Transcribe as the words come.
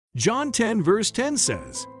John 10 verse 10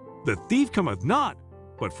 says, "The thief cometh not,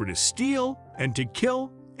 but for to steal, and to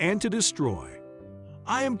kill, and to destroy.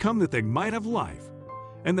 I am come that they might have life,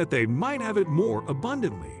 and that they might have it more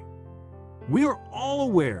abundantly." We are all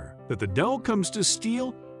aware that the devil comes to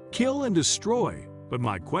steal, kill, and destroy, but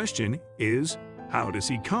my question is, how does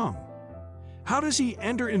he come? How does he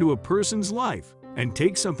enter into a person's life and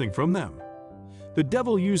take something from them? The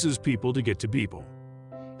devil uses people to get to people.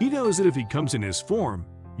 He knows that if he comes in his form,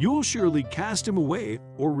 you will surely cast him away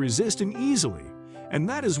or resist him easily, and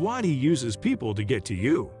that is why he uses people to get to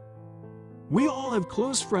you. We all have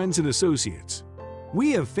close friends and associates.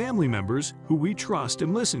 We have family members who we trust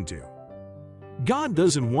and listen to. God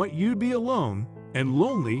doesn't want you to be alone and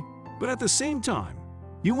lonely, but at the same time,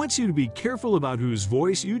 He wants you to be careful about whose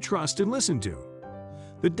voice you trust and listen to.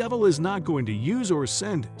 The devil is not going to use or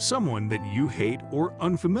send someone that you hate or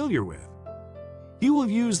unfamiliar with. He will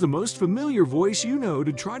use the most familiar voice you know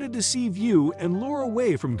to try to deceive you and lure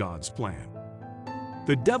away from God's plan.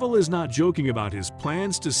 The devil is not joking about his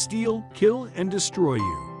plans to steal, kill, and destroy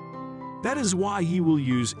you. That is why he will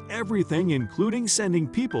use everything, including sending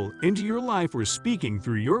people into your life or speaking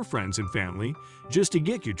through your friends and family, just to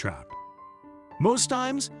get you trapped. Most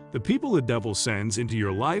times, the people the devil sends into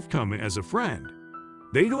your life come as a friend.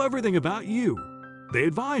 They know everything about you. They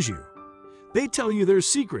advise you. They tell you their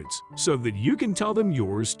secrets so that you can tell them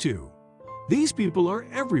yours too. These people are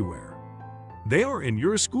everywhere. They are in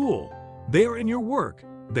your school. They are in your work.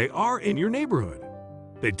 They are in your neighborhood.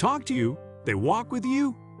 They talk to you. They walk with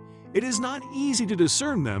you. It is not easy to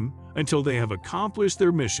discern them until they have accomplished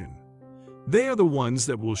their mission. They are the ones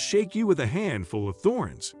that will shake you with a hand full of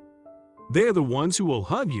thorns. They are the ones who will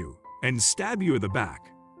hug you and stab you in the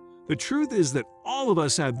back. The truth is that all of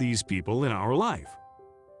us have these people in our life.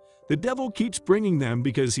 The devil keeps bringing them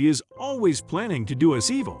because he is always planning to do us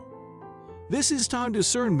evil. This is time to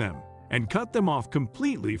discern them and cut them off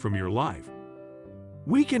completely from your life.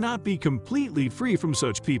 We cannot be completely free from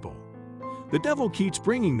such people. The devil keeps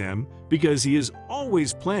bringing them because he is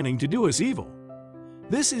always planning to do us evil.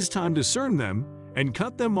 This is time to discern them and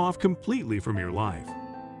cut them off completely from your life.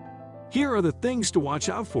 Here are the things to watch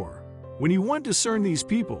out for when you want to discern these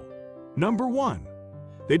people. Number 1,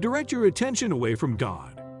 they direct your attention away from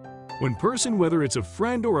God. One person, whether it's a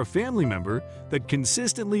friend or a family member, that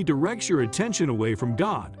consistently directs your attention away from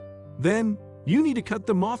God, then you need to cut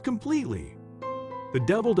them off completely. The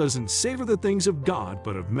devil doesn't savor the things of God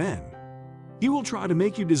but of men. He will try to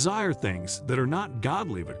make you desire things that are not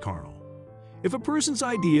godly but carnal. If a person's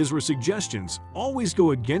ideas or suggestions always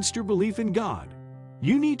go against your belief in God,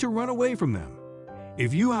 you need to run away from them.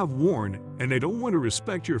 If you have warned and they don't want to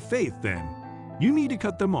respect your faith, then you need to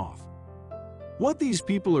cut them off. What these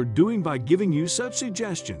people are doing by giving you such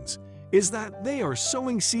suggestions is that they are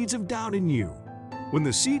sowing seeds of doubt in you. When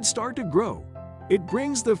the seeds start to grow, it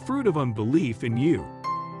brings the fruit of unbelief in you.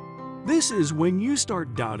 This is when you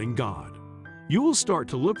start doubting God. You will start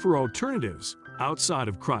to look for alternatives outside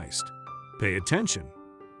of Christ. Pay attention.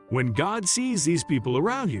 When God sees these people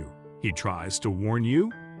around you, He tries to warn you.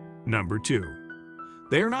 Number 2,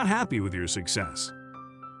 they are not happy with your success.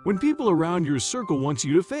 When people around your circle want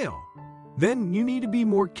you to fail, then you need to be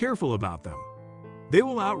more careful about them. They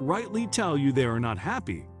will outrightly tell you they are not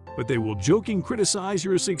happy, but they will jokingly criticize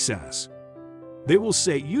your success. They will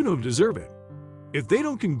say you don't deserve it. If they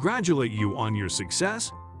don't congratulate you on your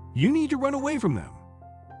success, you need to run away from them.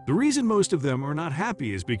 The reason most of them are not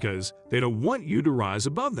happy is because they don't want you to rise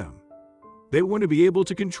above them. They want to be able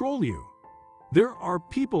to control you. There are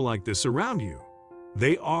people like this around you.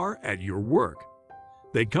 They are at your work.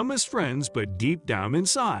 They come as friends, but deep down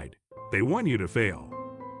inside, they want you to fail.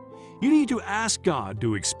 You need to ask God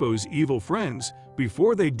to expose evil friends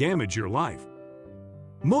before they damage your life.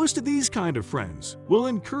 Most of these kind of friends will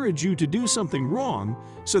encourage you to do something wrong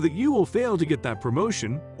so that you will fail to get that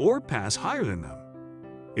promotion or pass higher than them.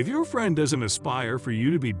 If your friend doesn't aspire for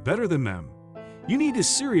you to be better than them, you need to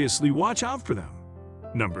seriously watch out for them.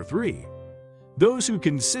 Number 3, those who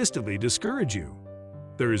consistently discourage you.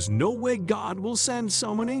 There is no way God will send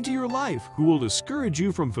someone into your life who will discourage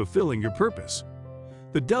you from fulfilling your purpose.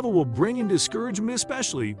 The devil will bring in discouragement,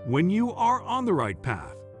 especially when you are on the right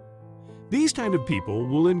path. These kind of people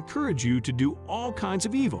will encourage you to do all kinds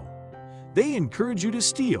of evil. They encourage you to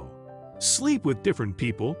steal, sleep with different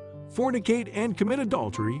people, fornicate and commit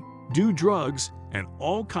adultery, do drugs, and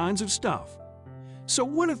all kinds of stuff. So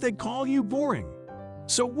what if they call you boring?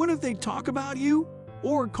 So what if they talk about you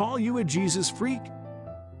or call you a Jesus freak?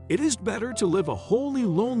 It is better to live a holy,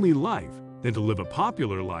 lonely life than to live a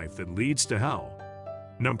popular life that leads to hell.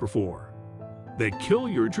 Number 4, they kill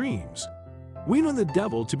your dreams. We know the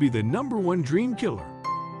devil to be the number 1 dream killer.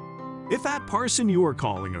 If that person you are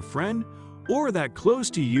calling a friend or that close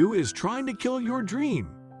to you is trying to kill your dream,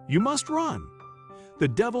 you must run. The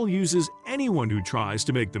devil uses anyone who tries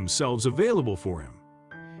to make themselves available for him.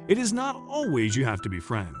 It is not always you have to be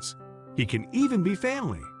friends. He can even be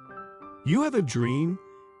family. You have a dream.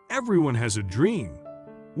 Everyone has a dream.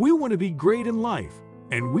 We want to be great in life,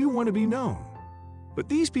 and we want to be known. But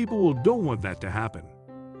these people don't want that to happen.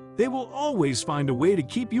 They will always find a way to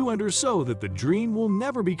keep you under so that the dream will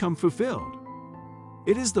never become fulfilled.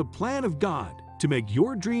 It is the plan of God to make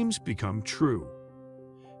your dreams become true.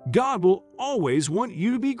 God will always want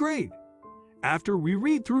you to be great. After we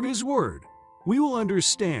read through His Word, we will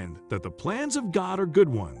understand that the plans of God are good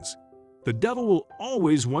ones. The devil will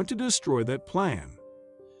always want to destroy that plan.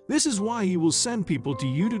 This is why he will send people to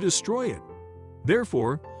you to destroy it.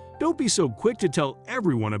 Therefore, don't be so quick to tell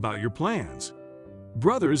everyone about your plans.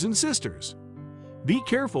 Brothers and sisters, be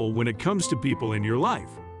careful when it comes to people in your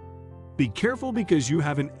life. Be careful because you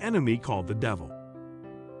have an enemy called the devil.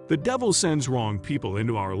 The devil sends wrong people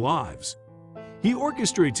into our lives. He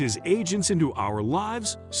orchestrates his agents into our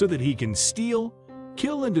lives so that he can steal,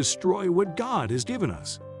 kill, and destroy what God has given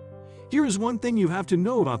us. Here is one thing you have to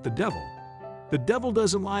know about the devil. The devil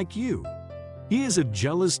doesn't like you. He is a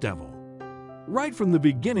jealous devil. Right from the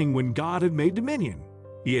beginning when God had made dominion,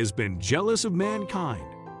 he has been jealous of mankind.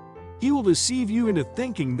 He will deceive you into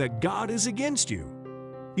thinking that God is against you.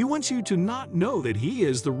 He wants you to not know that he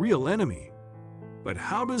is the real enemy. But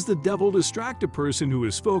how does the devil distract a person who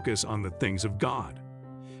is focused on the things of God?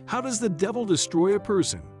 How does the devil destroy a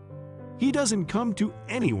person? He doesn't come to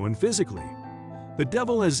anyone physically. The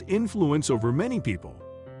devil has influence over many people.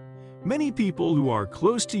 Many people who are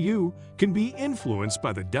close to you can be influenced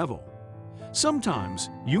by the devil. Sometimes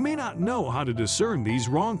you may not know how to discern these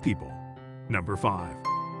wrong people. Number 5.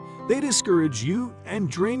 They discourage you and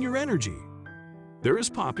drain your energy. There is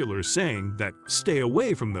a popular saying that stay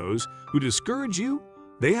away from those who discourage you.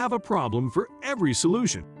 They have a problem for every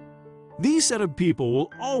solution. These set of people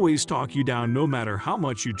will always talk you down no matter how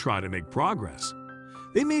much you try to make progress.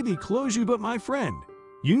 They may be close to you, but my friend,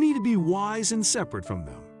 you need to be wise and separate from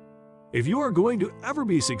them. If you are going to ever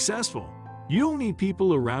be successful, you don't need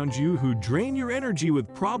people around you who drain your energy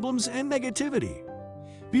with problems and negativity.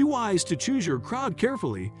 Be wise to choose your crowd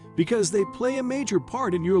carefully because they play a major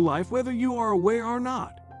part in your life whether you are aware or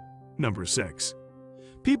not. Number 6.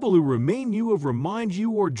 People who remain you of remind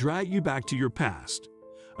you or drag you back to your past.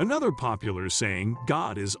 Another popular saying,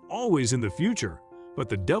 God is always in the future, but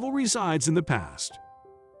the devil resides in the past.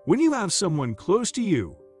 When you have someone close to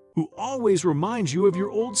you who always reminds you of your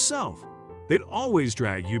old self, they'd always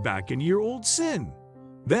drag you back into your old sin.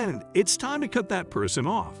 Then it's time to cut that person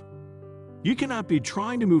off. You cannot be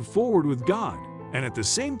trying to move forward with God and at the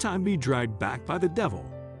same time be dragged back by the devil.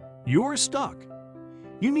 You're stuck.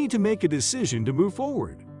 You need to make a decision to move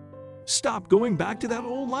forward. Stop going back to that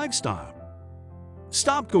old lifestyle.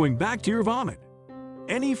 Stop going back to your vomit.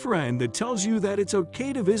 Any friend that tells you that it's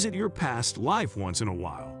okay to visit your past life once in a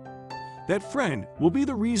while, that friend will be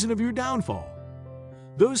the reason of your downfall.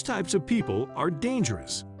 Those types of people are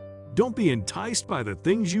dangerous. Don't be enticed by the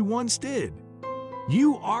things you once did.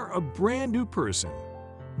 You are a brand new person.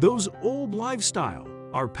 Those old lifestyle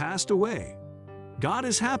are passed away. God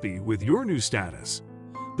is happy with your new status.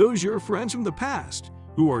 Those your friends from the past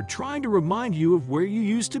who are trying to remind you of where you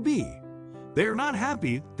used to be, they are not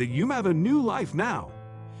happy that you have a new life now.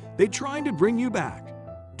 They're trying to bring you back.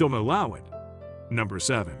 Don't allow it. Number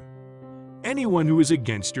 7. Anyone who is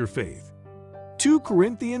against your faith. 2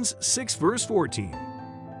 Corinthians 6 verse 14.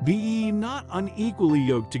 Be ye not unequally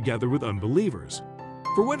yoked together with unbelievers.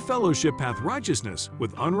 For what fellowship hath righteousness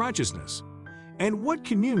with unrighteousness? And what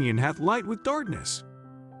communion hath light with darkness?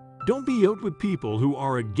 Don't be yoked with people who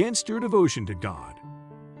are against your devotion to God.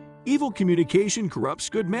 Evil communication corrupts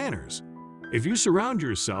good manners. If you surround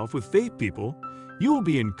yourself with faith people, you will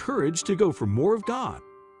be encouraged to go for more of God.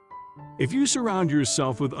 If you surround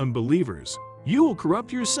yourself with unbelievers, you will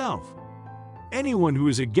corrupt yourself. Anyone who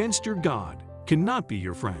is against your God cannot be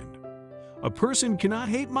your friend. A person cannot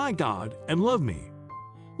hate my God and love me.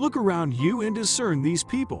 Look around you and discern these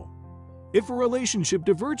people. If a relationship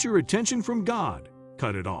diverts your attention from God,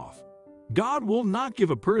 cut it off. God will not give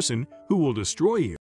a person who will destroy you.